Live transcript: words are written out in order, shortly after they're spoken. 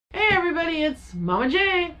everybody, it's Mama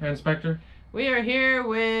J and Spectre. We are here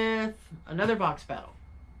with another box battle.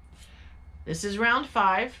 This is round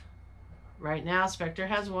 5. Right now Spectre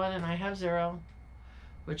has 1 and I have 0,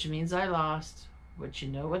 which means I lost. Which, you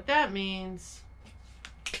know what that means?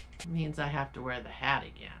 It means I have to wear the hat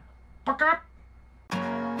again. Fuck up!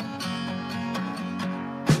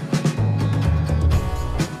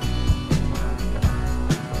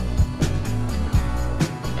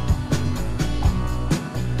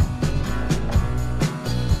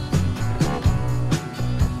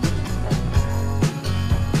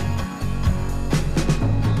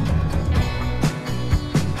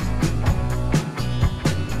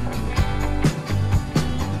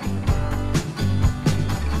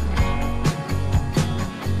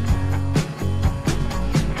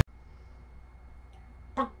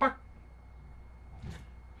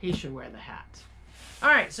 He should wear the hat.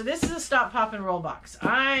 Alright, so this is a stop, pop, and roll box.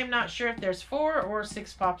 I'm not sure if there's 4 or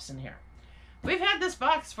 6 pops in here. We've had this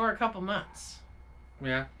box for a couple months.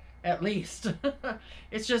 Yeah. At least.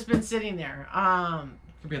 It's just been sitting there.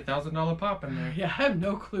 Could be $1,000 pop in there. Yeah, I have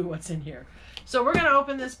no clue what's in here. So we're going to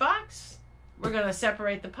open this box. We're going to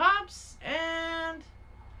separate the pops. And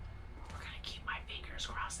we're going to keep my fingers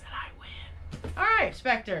crossed that I win. Alright,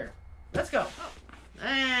 Spectre. Let's go.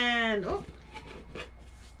 And... oh.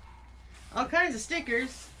 All kinds of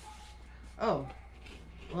stickers. Oh,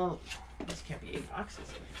 well, this can't be 8 boxes.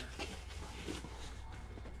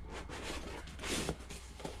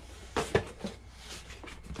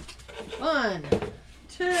 1,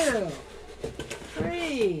 2,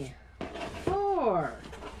 3, 4.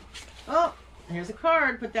 Oh, here's a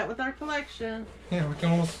card. Put that with our collection. Yeah, we can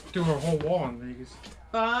almost do a whole wall on these.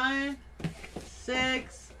 5,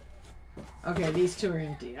 6. Okay, these 2 are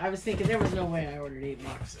empty. I was thinking there was no way I ordered 8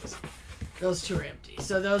 boxes. Those 2 are empty.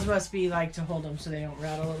 So those must be like to hold them so they don't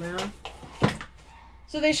rattle around.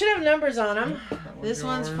 So they should have numbers on them. This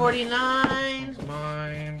one's 49. That's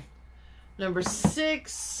mine. Number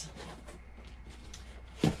 6.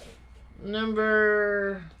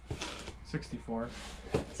 Number 64.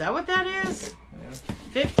 Is that what that is? Yeah.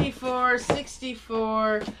 54,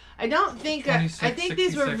 64. I don't think I think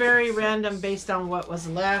these were very random based on what was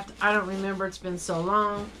left. I don't remember. It's been so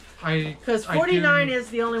long. Because 49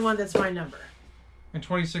 is the only one that's my number. And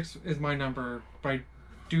 26 is my number, but I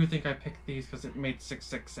do think I picked these because it made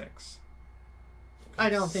 666.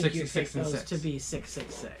 I don't think you picked those to be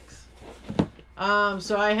 666.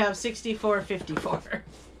 So I have 64, 54.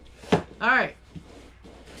 Alright.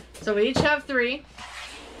 So we each have 3.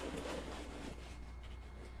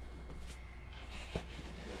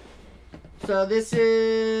 So this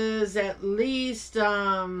is at least...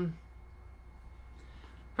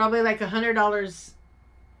 probably like $100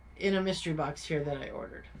 in a mystery box here that I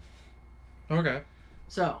ordered. Okay.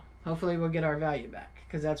 So, hopefully we'll get our value back.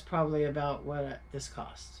 Because that's probably about what this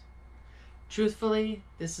costs. Truthfully,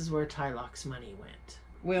 this is where Tylock's money went.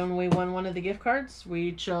 When we won one of the gift cards,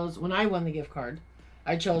 we chose... when I won the gift card,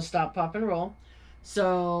 I chose Stop, Pop, and Roll.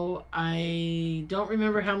 So, I don't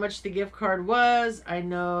remember how much the gift card was. I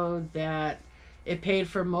know that it paid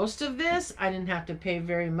for most of this. I didn't have to pay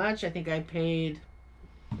very much. I think I paid...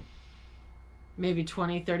 maybe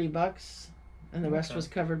 20, 30 bucks, and the rest was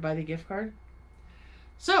covered by the gift card.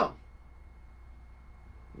 So,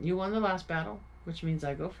 you won the last battle, which means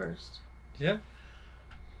I go first. Yeah.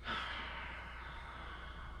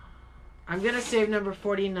 I'm going to save number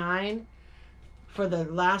 49 for the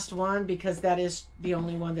last one because that is the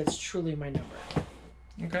only one that's truly my number.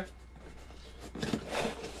 Okay.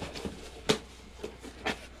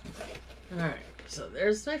 Alright, so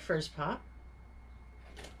there's my first pop.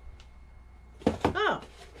 Oh,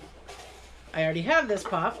 I already have this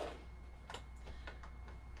pop.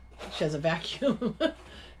 She has a vacuum.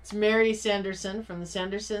 It's Mary Sanderson from the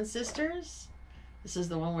Sanderson sisters. This is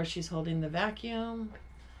the one where she's holding the vacuum.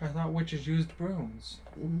 I thought witches used brooms.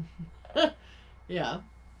 Yeah.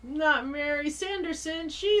 Not Mary Sanderson.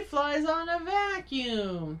 She flies on a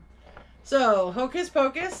vacuum. So, Hocus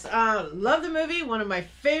Pocus. Love the movie. One of my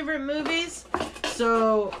favorite movies.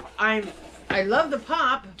 So, I love the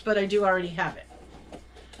pop, but I do already have it.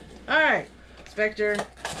 Alright, Spectre.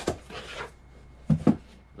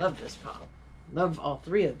 Love this pop. Love all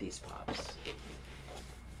 3 of these pops.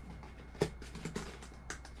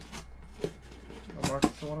 The box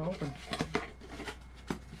I want to open.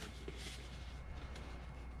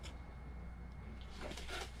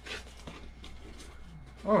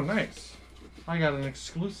 Oh, nice. I got an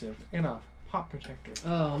exclusive in a pop protector.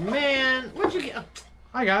 Oh, man. What'd you get?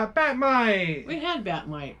 I got Batmite. We had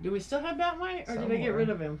Batmite. Do we still have Batmite? Or did I get rid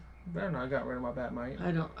of him? Better not got rid of my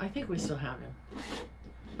Batmite. I think we still have him.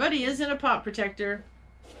 But he is in a pop protector.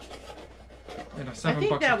 And a $7 I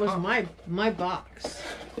think that a was pop. my box.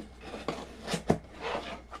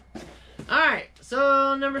 Alright,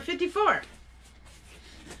 so number 54.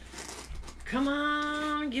 Come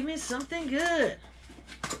on, give me something good.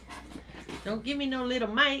 Don't give me no little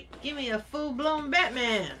Mike. Give me a full-blown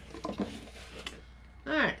Batman.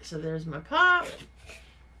 Alright, so there's my pop.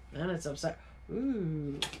 Then it's upside...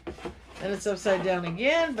 Ooh. Then it's upside down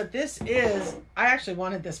again. But this is... I actually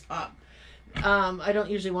wanted this pop. I don't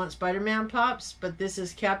usually want Spider-Man pops, but this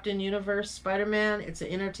is Captain Universe Spider-Man. It's an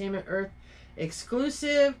Entertainment Earth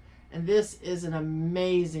exclusive, and this is an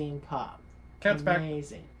amazing pop. Cat's back.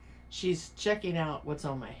 Amazing. She's checking out what's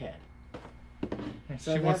on my head.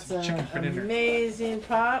 So she wants that's some chicken an for dinner. amazing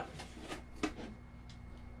pop.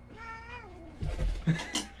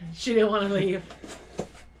 She didn't want to leave.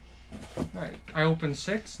 Alright, I opened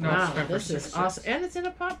 6. Now Wow, it's time for this 6. is awesome. And it's in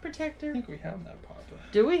a pop I protector. think we have that pop.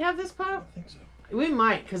 Do we have this pop? I think so. We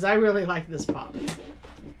might, because I really like this pop.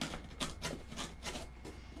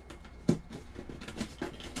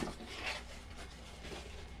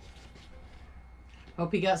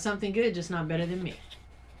 Hope you got something good, just not better than me.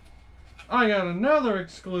 I got another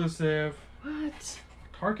exclusive. What?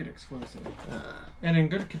 Target exclusive. And in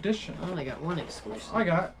good condition. I only got one exclusive. I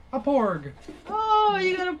got a Porg. Oh,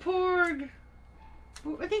 you got a Porg.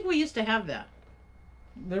 I think we used to have that.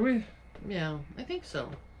 Did we? Yeah, I think so.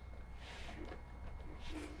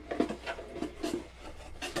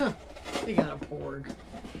 Huh. You got a Porg.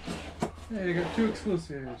 Yeah, you got 2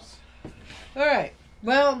 exclusives. Alright.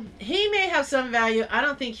 Well, he may have some value. I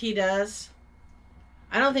don't think he does.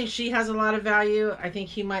 I don't think she has a lot of value. I think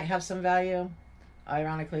he might have some value.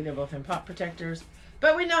 Ironically, they're both in pop protectors.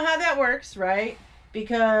 But we know how that works, right?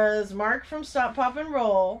 Because Mark from Stop, Pop, and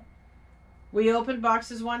Roll, we opened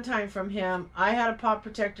boxes one time from him. I had a pop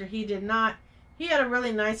protector. He did not. He had a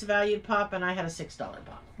really nice valued pop, and I had a $6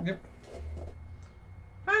 pop. Yep.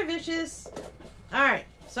 Hi, Vicious. Alright,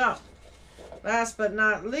 so, last but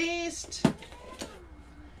not least,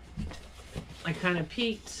 I kind of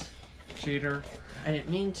peeked. Cheater. I didn't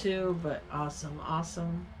mean to, but awesome,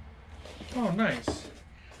 awesome. Oh, nice.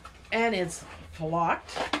 And it's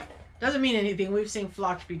flocked. Doesn't mean anything. We've seen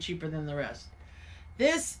flocked be cheaper than the rest.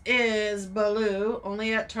 This is Baloo,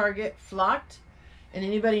 only at Target, flocked. And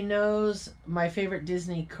anybody knows my favorite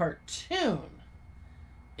Disney cartoon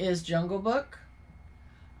is Jungle Book.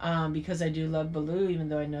 Because I do love Baloo, even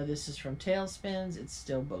though I know this is from Tailspins, it's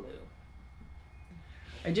still Baloo.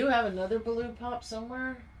 I do have another Baloo pop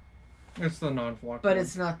somewhere. It's the non-flock. But one.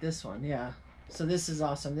 it's not this one, yeah. So this is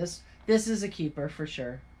awesome. This is a keeper for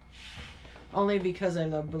sure. Only because I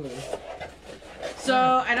love Baloo. So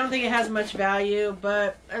I don't think it has much value,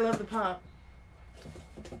 but I love the pop.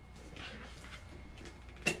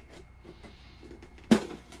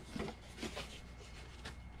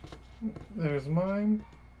 There's mine.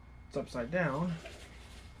 It's upside down.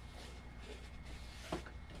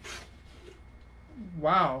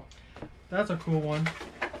 Wow. That's a cool one.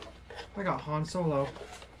 I got Han Solo.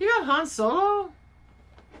 You got Han Solo?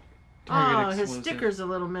 Target Oh, his exclusive. sticker's a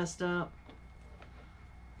little messed up.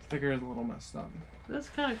 Sticker is a little messed up. That's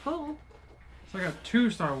kind of cool. So I got 2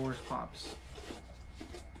 Star Wars pops.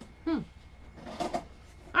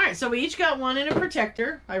 Alright, so we each got one in a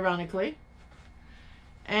protector, ironically.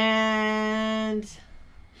 And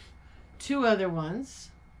 2 other ones.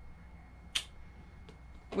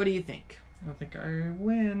 What do you think? I think I You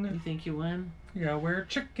win. think you win? Yeah, wear a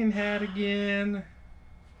chicken hat again.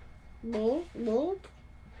 Nope, nope.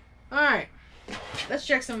 Alright. Let's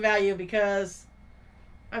check some value because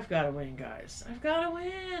I've got to win, guys. I've got to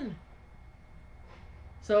win.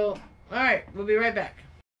 So, alright, we'll be right back.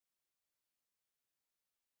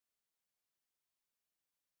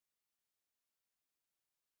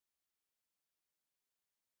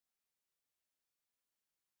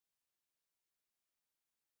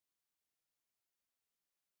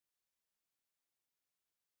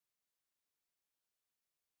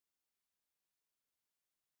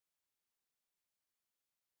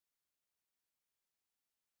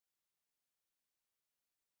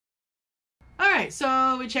 Alright,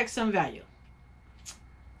 so we checked some value.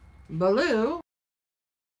 Baloo.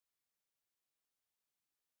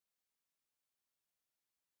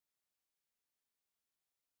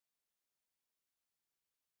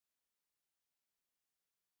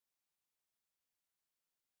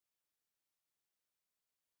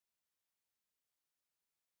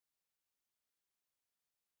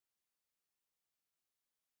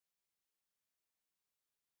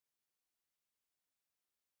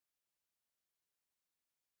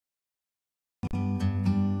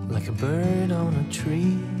 Like a bird on a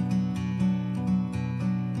tree,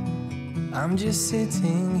 I'm just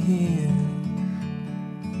sitting here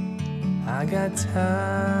I got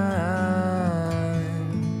time,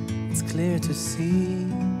 it's clear to see.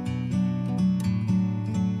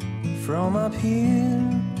 From up here,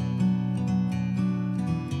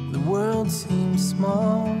 the world seems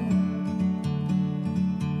small.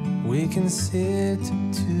 We can sit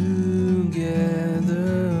together.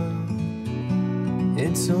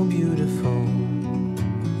 It's so beautiful,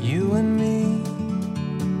 you and me.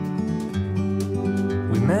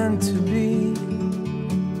 We meant to be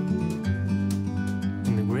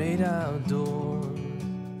in the great outdoors.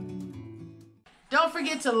 Don't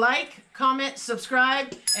forget to like, comment,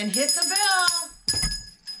 subscribe, and hit the bell.